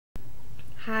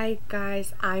Hi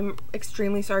guys, I'm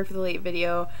extremely sorry for the late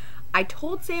video. I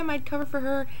told Sam I'd cover for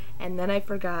her and then I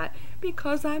forgot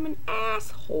because I'm an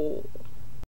asshole.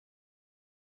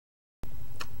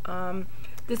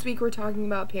 This week we're talking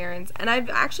about parents, and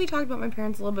I've actually talked about my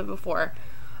parents a little bit before.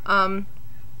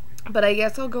 But I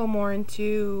guess I'll go more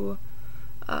into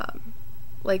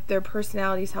like their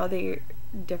personalities, how they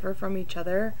differ from each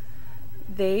other.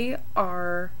 They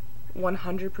are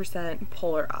 100%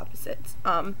 polar opposites.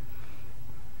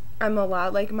 I'm a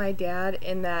lot like my dad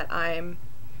in that I'm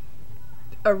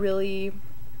a really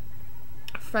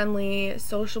friendly,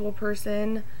 sociable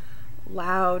person,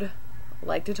 loud,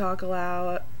 like to talk a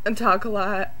lot.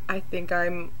 I think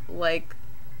I'm like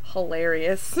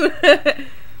hilarious.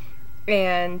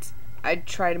 And I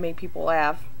try to make people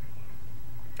laugh.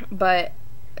 But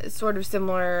sort of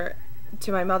similar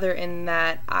to my mother in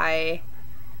that I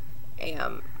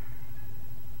am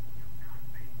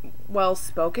well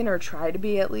spoken, or try to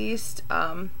be at least.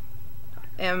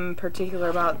 Am particular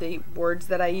about the words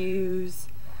that I use.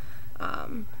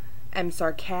 Am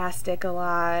sarcastic a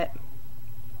lot.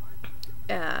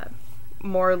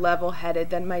 More level-headed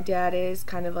than my dad is,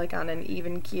 kind of like on an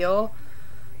even keel.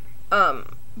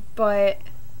 But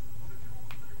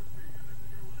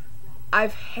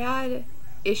I've had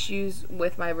issues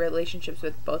with my relationships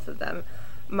with both of them.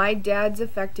 My dad's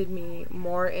affected me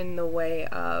more in the way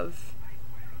of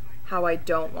how I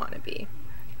don't want to be.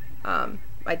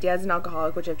 My dad's an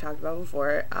alcoholic, which I've talked about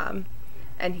before,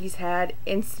 and he's had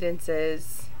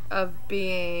instances of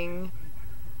being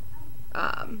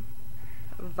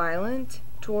violent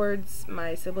towards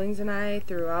my siblings and I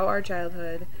throughout our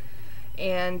childhood,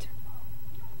 and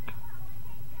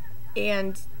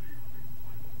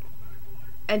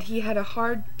he had a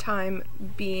hard time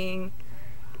being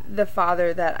the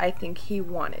father that I think he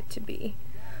wanted to be.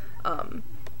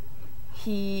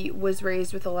 He was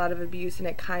raised with a lot of abuse, and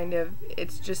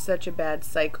it's just such a bad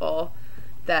cycle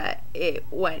that it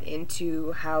went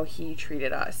into how he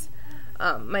treated us.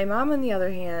 My mom, on the other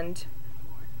hand,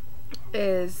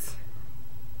 is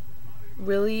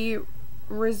really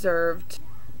reserved.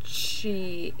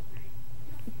 She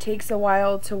takes a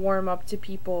while to warm up to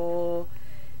people,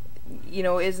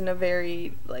 isn't a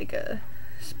very, like, a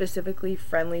specifically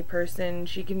friendly person.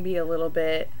 She can be a little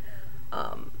bit,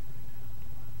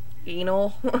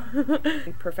 anal,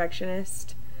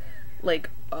 perfectionist,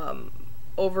 like,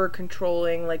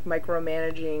 over-controlling, like,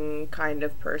 micromanaging kind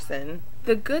of person.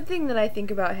 The good thing that I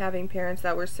think about having parents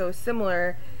that were so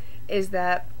similar is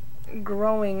that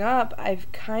growing up,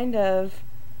 I've kind of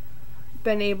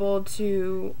been able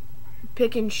to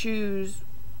pick and choose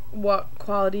what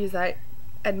qualities I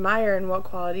admire and what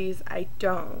qualities I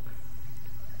don't.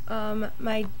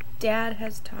 My dad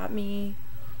has taught me,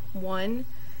 one,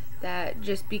 that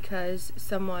just because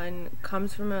someone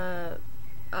comes from a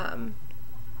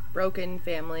broken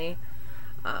family,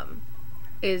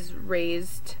 is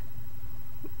raised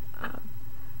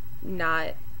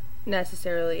not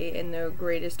necessarily in the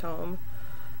greatest home,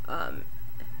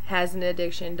 has an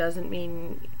addiction, doesn't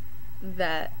mean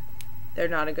that they're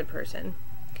not a good person.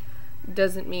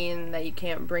 Doesn't mean that you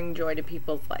can't bring joy to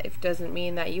people's life. Doesn't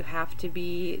mean that you have to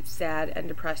be sad and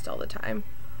depressed all the time.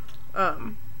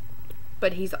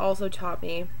 But he's also taught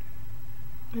me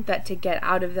that to get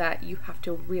out of that, you have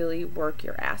to really work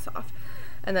your ass off.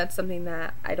 And that's something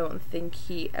that I don't think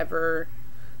he ever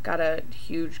got a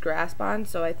huge grasp on,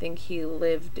 so I think he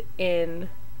lived in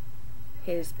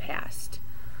his past.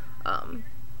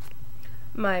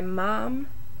 My mom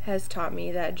has taught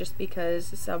me that just because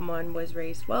someone was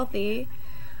raised wealthy,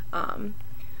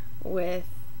 with,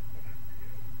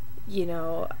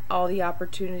 all the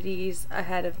opportunities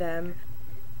ahead of them,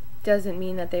 doesn't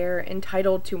mean that they're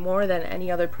entitled to more than any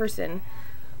other person,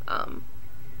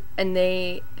 and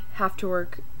they have to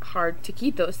work hard to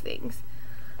keep those things.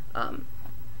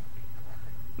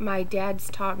 My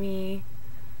dad's taught me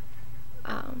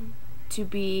to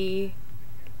be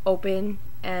open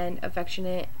and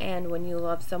affectionate, and when you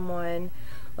love someone,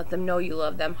 let them know you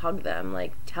love them, hug them,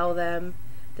 like, tell them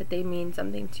that they mean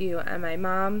something to you. And my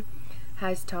mom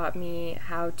has taught me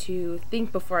how to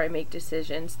think before I make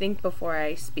decisions, think before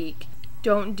I speak.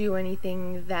 Don't do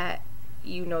anything that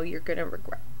you're gonna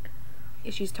regret.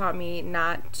 She's taught me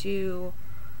not to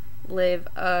live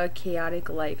a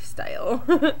chaotic lifestyle.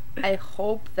 I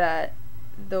hope that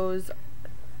those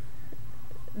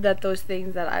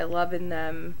things that I love in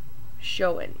them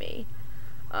show in me.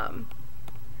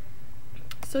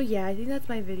 So yeah, I think that's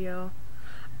my video.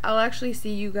 I'll actually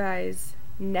see you guys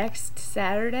next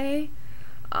Saturday.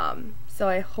 So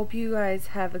I hope you guys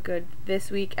have a good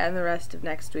this week and the rest of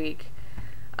next week.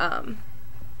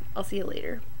 I'll see you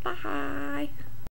later. Bye.